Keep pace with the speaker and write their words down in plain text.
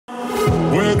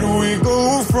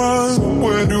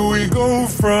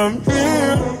from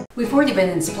here. We've already been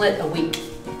in Split a week.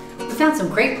 We found some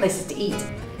great places to eat.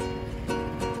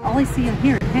 All I see in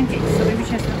here is pancakes, so maybe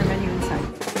she has another menu inside.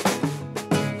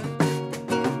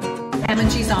 Ham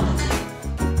and cheese omelet.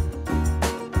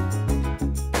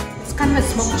 It's kind of a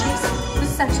smoked cheese.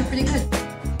 This is actually pretty good.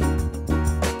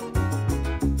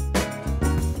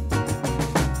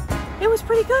 It was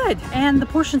pretty good, and the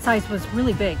portion size was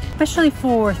really big, especially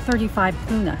for 35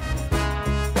 tuna.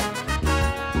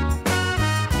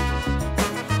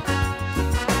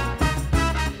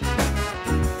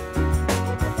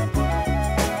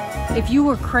 If you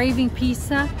were craving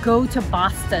pizza, go to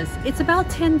Basta's. It's about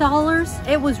 $10.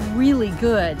 It was really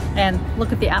good. And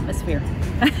look at the atmosphere.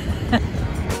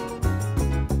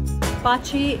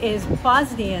 Baci is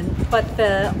Bosnian, but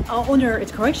the owner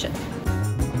is Croatian.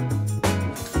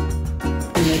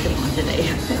 Makeup on today.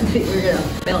 We're gonna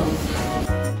film.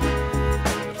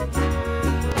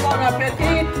 Bon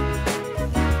appetit!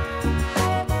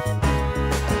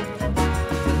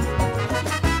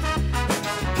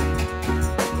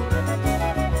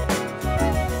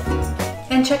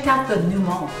 And check out the new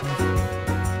mall.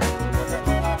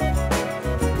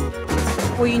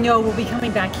 Well, you know, we'll be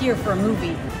coming back here for a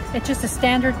movie. It's just a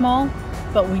standard mall,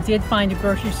 but we did find a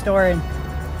grocery store and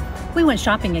we went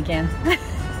shopping again.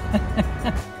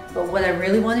 But what I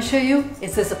really want to show you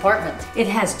is this apartment. It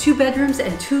has 2 bedrooms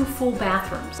and 2 full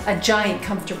bathrooms, a giant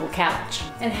comfortable couch,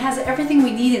 and has everything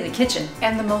we need in the kitchen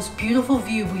and the most beautiful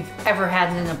view we've ever had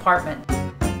in an apartment.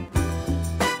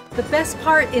 The best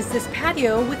part is this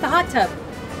patio with the hot tub.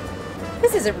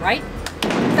 This isn't right.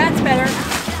 That's better.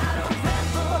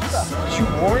 Did you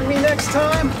warn me next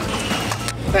time?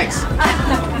 Thanks.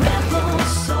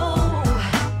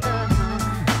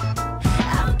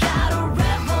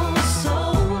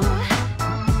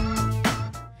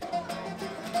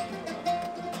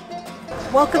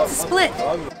 Welcome to Split.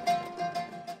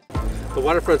 The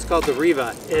waterfront's called the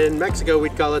Riva. In Mexico,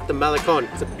 we'd call it the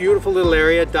Malecon. It's a beautiful little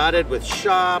area dotted with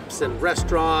shops and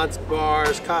restaurants,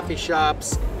 bars, coffee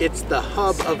shops. It's the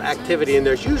hub of activity, and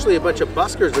there's usually a bunch of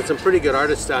buskers and some pretty good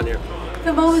artists down here.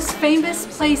 The most famous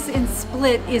place in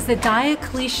Split is the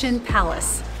Diocletian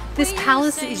Palace. This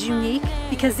palace is unique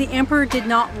because the emperor did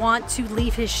not want to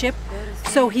leave his ship,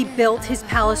 so he built his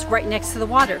palace right next to the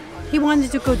water. He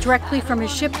wanted to go directly from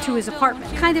his ship to his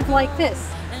apartment, kind of like this.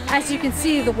 As you can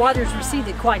see, the water's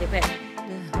receded quite a bit.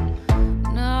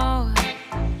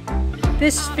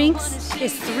 This Sphinx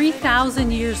is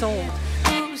 3,000 years old.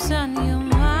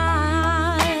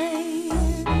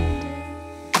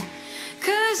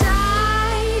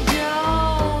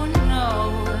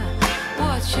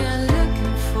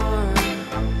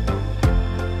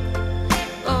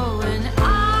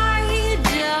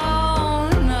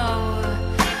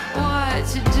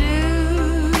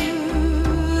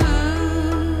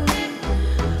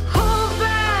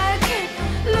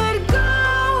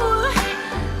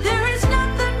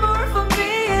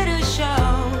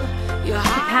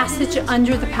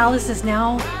 Under the palace is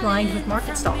now lined with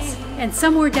market stalls. And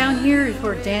somewhere down here is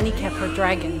where Danny kept her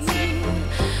dragons.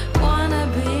 Wanna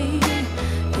be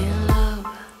in love.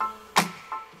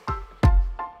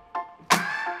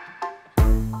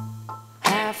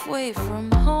 Halfway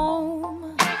from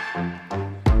home,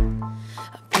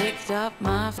 I picked up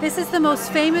my... This is the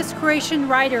most famous Croatian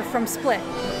writer from Split,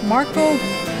 Marko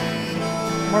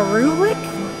Marulic.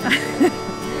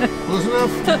 Close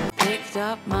enough. Picked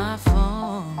up my phone.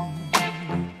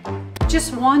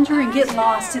 Just wander and get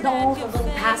lost in all the little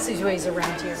passageways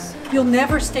around here. You'll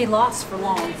never stay lost for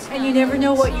long, and you never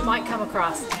know what you might come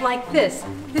across. Like this.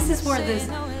 This is where the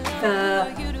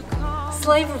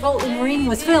slave revolt in Marine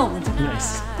was filmed.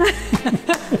 Nice.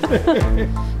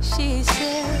 She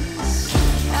says,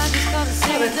 I just gotta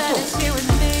say that it's here with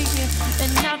me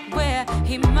and not where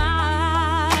he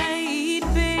might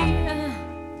be.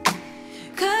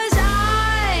 'Cause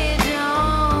I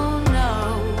don't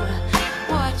know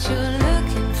what you're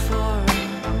looking for.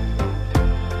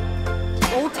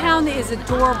 Old Town is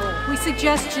adorable. We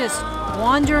suggest just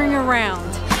wandering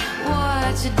around.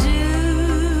 What to do.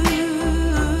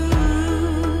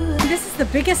 This is the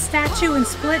biggest statue in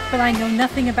Split, but I know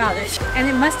nothing about it. And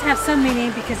it must have some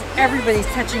meaning because everybody's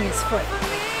touching his foot.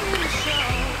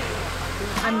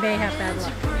 I may have bad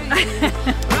luck.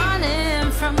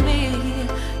 Running from me,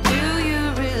 do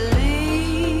you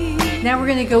really? Now we're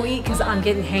gonna go eat because I'm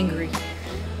getting hangry.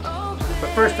 But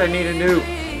first I need a new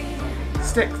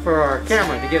stick for our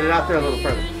camera to get it out there a little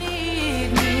further.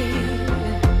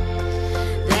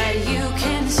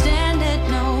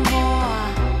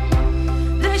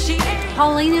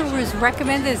 Paulina was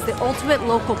recommended as the ultimate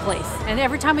local place. And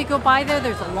every time we go by there,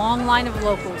 there's a long line of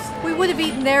locals. We would have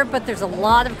eaten there, but there's a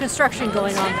lot of construction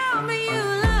going on.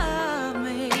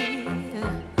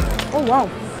 Oh wow.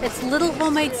 It's little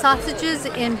homemade sausages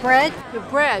in bread. The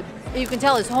bread, you can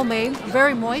tell, is homemade,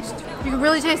 very moist. You can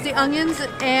really taste the onions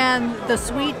and the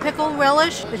sweet pickle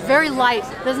relish. It's very light.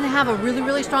 It doesn't have a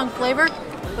really strong flavor,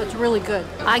 but it's really good.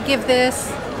 I give this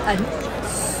a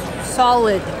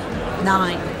solid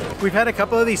 9. We've had a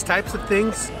couple of these types of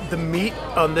things. The meat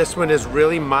on this one is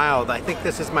really mild. I think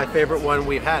this is my favorite one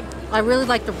we've had. I really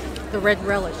like the red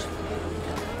relish.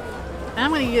 And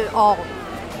I'm gonna eat it all.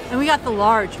 And we got the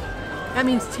large. That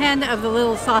means 10 of the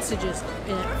little sausages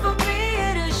in it.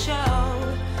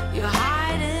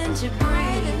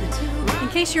 In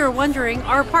case you were wondering,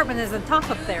 our apartment is on top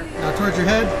up there. Now towards your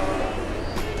head.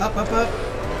 Up, up, up.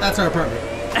 That's our apartment.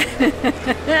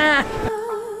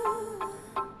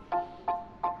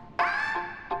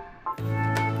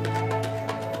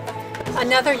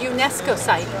 Another UNESCO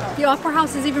site. The Opera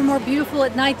House is even more beautiful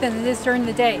at night than it is during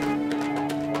the day.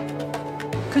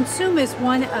 Consume is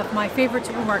one of my favorite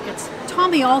supermarkets.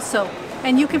 Tommy also,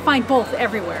 and you can find both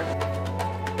everywhere.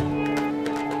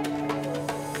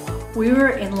 We were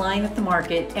in line at the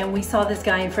market and we saw this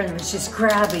guy in front of us just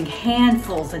grabbing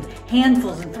handfuls and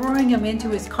handfuls and throwing them into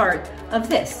his cart of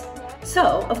this.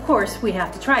 So, of course, we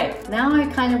have to try it. Now I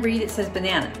kind of read it says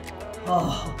banana.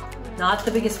 Oh, not the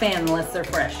biggest fan unless they're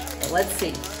fresh. But let's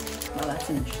see. Oh, that's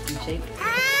an interesting shape.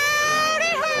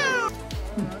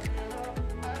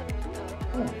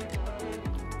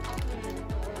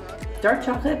 Dark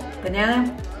chocolate,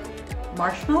 banana,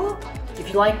 marshmallow. If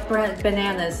you like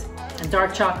bananas and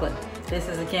dark chocolate, this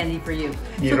is a candy for you.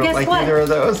 You so don't guess like what? either of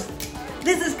those?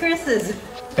 This is Chris's.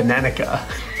 Bananica.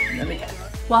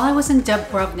 While I was in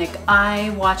Dubrovnik,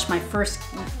 I watched my first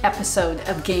episode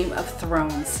of Game of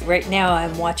Thrones. Right now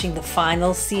I'm watching the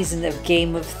final season of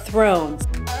Game of Thrones.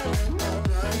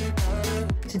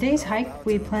 Today's hike,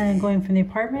 we plan on going from the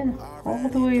apartment all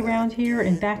the way around here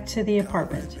and back to the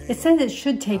apartment. It said it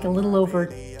should take a little over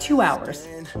 2 hours.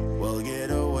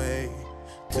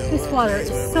 This water is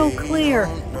so clear.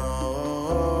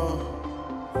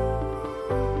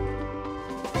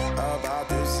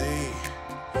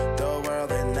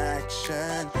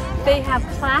 They have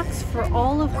plaques for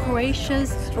all of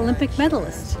Croatia's Olympic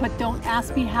medalists, but don't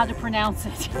ask me how to pronounce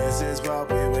it. This is what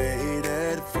we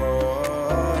waited for.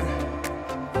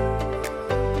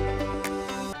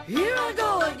 Here I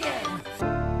go again.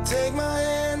 Take my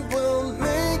hand, we'll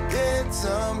make it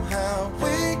somehow.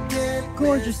 We can.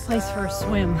 Gorgeous place for a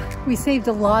swim. We saved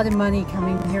a lot of money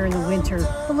coming here in the winter,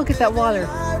 but look at that water.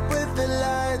 I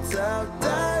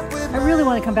really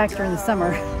want to come back during the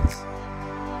summer.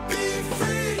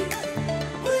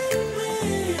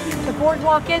 The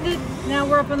boardwalk ended, now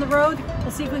we're up on the road.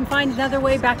 We'll see if we can find another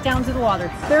way back down to the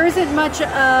water. There isn't much of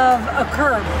a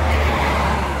curb.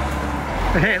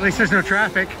 But hey, at least there's no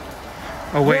traffic.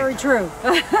 Oh wait. Very true.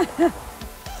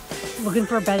 Looking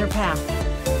for a better path.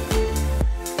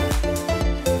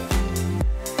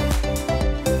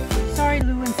 Sorry,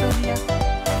 Lou and Sylvia.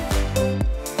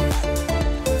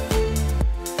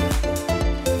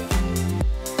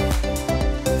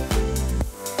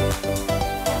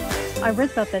 I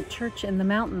read about that church in the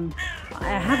mountain.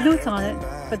 I have notes on it,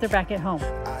 but they're back at home.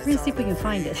 We're gonna see if we can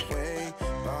find it.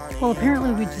 Well,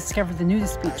 apparently we discovered the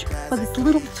nudist beach, but it's a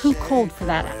little too cold for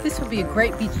that. This would be a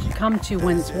great beach to come to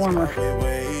when it's warmer.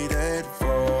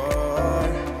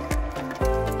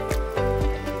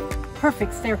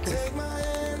 Perfect staircase.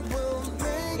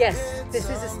 Yes, this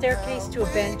is a staircase to a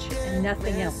bench and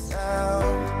nothing else.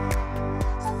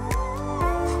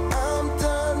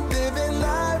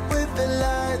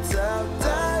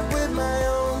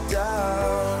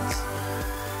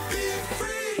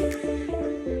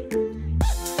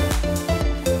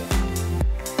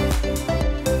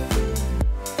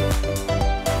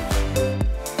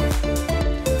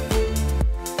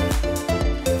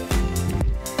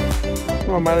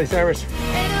 Come on, Miley Cyrus.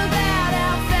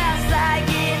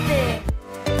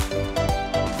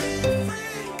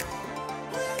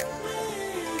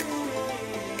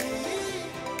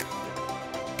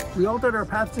 We altered our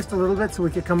path just a little bit so we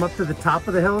could come up to the top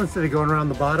of the hill instead of going around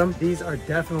the bottom. These are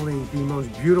definitely the most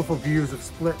beautiful views of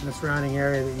Split and the surrounding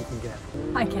area that you can get.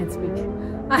 I can't speak.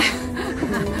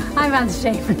 I'm out of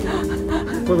shape.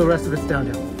 Well, the rest of it's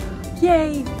downhill.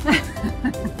 Yay!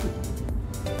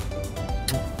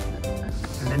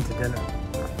 And then to dinner.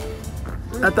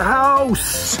 At the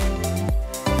house!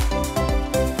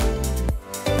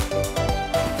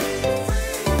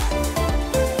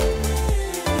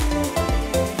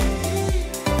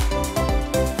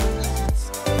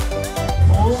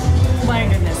 Oh my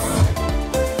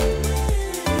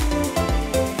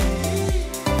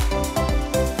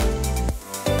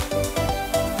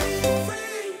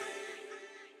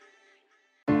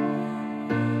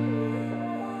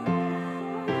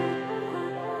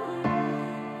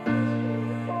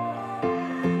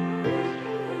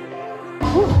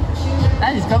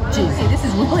That is goat cheese. Hey, this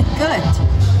is really good.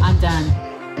 I'm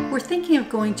done. We're thinking of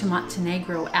going to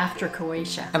Montenegro after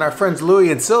Croatia. And our friends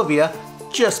Louie and Sylvia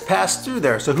just passed through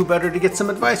there, so who better to get some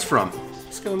advice from?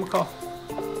 Let's give them a call.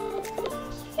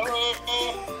 Hello.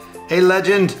 Hey,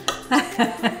 legend.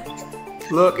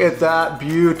 Look at that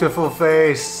beautiful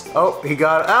face. Oh, he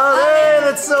got it. Oh, hey,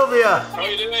 that's Sylvia. How are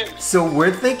you doing? So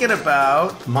we're thinking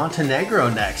about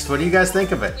Montenegro next. What do you guys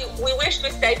think of it? We wish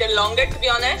we stayed there longer, to be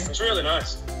honest. It's really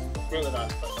nice. Really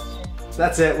nice.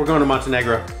 That's it. We're going to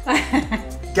Montenegro.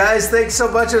 Guys, thanks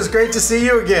so much. It was great to see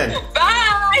you again.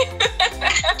 Bye!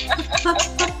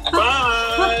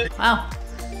 Bye! Wow,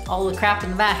 all the crap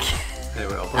in the back.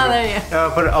 Anyway, There you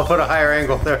go. I'll put a higher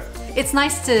angle there. It's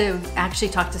nice to actually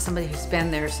talk to somebody who's been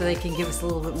there so they can give us a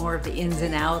little bit more of the ins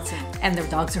and outs, and their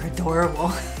dogs are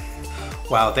adorable.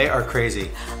 Wow, they are crazy.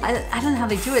 I don't know how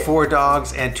they do it. 4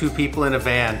 dogs and 2 people in a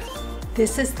van.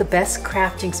 This is the best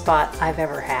crafting spot I've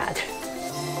ever had.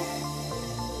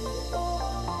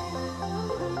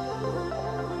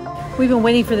 We've been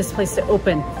waiting for this place to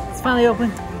open. It's finally open,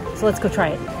 so let's go try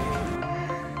it.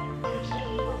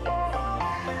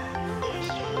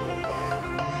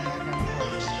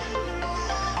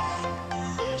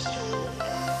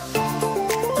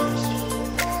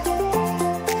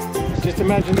 Just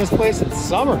imagine this place in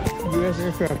summer. U.S.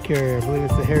 aircraft carrier. I believe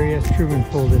it's the Harry S. Truman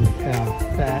folded cow.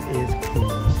 That is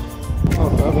cool. Oh,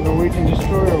 I have a Norwegian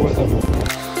destroyer with them.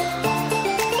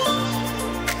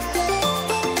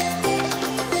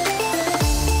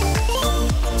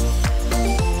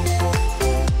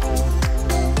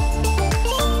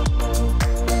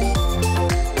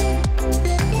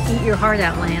 Eat your heart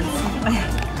out,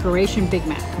 Lance. Croatian Big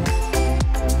Mac.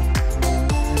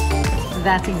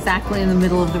 That's exactly in the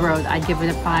middle of the road. I'd give it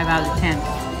a 5 out of 10.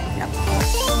 Yep.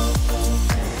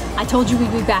 I told you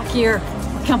we'd be back here.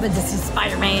 We're coming to see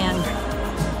Spider-Man.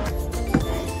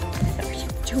 What are you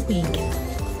doing?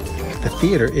 The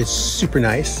theater is super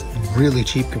nice, really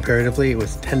cheap comparatively. It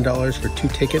was $10 for 2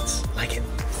 tickets. Like it.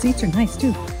 Seats are nice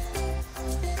too.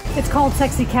 It's called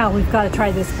Sexy Cow. We've got to try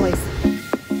this place.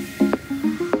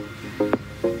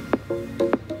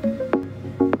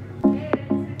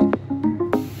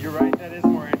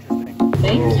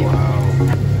 Thank you.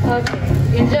 Okay,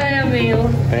 enjoy your meal.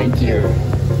 Thank you.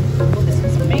 Oh, this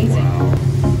is amazing.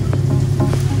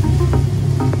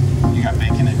 You got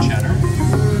bacon and cheddar.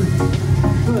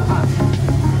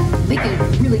 Bacon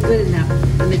is really good in that.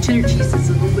 And the cheddar cheese is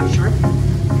a little bit sharp.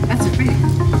 That's great.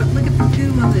 But look at the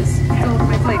goo on this. It's all over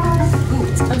my plate. Ooh,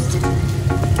 it's toasted.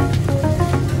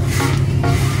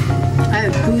 I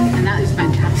have goo, and that is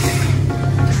fantastic.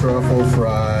 Truffle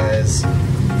fries.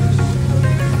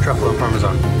 Truffle and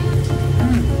Parmesan.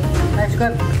 That's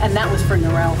good. And that was for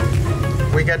Norel.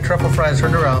 We got truffle fries for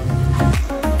Norel.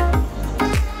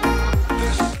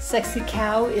 Sexy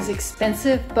Cow is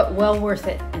expensive, but well worth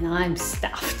it. And I'm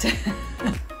stuffed.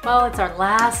 Well, it's our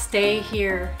last day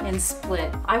here in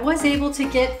Split. I was able to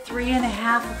get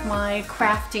 3.5 of my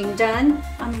crafting done.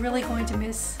 I'm really going to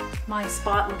miss my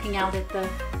spot looking out at the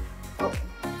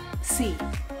sea.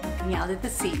 Looking out at the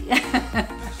sea.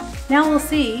 Now we'll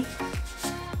see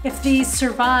if these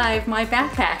survive my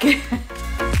backpack.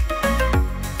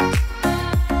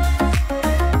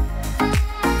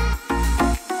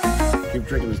 Keep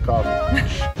drinking this coffee.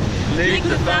 Leave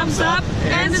the thumbs up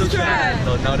and subscribe.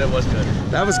 No, that was good.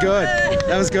 That was good.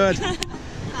 That was good.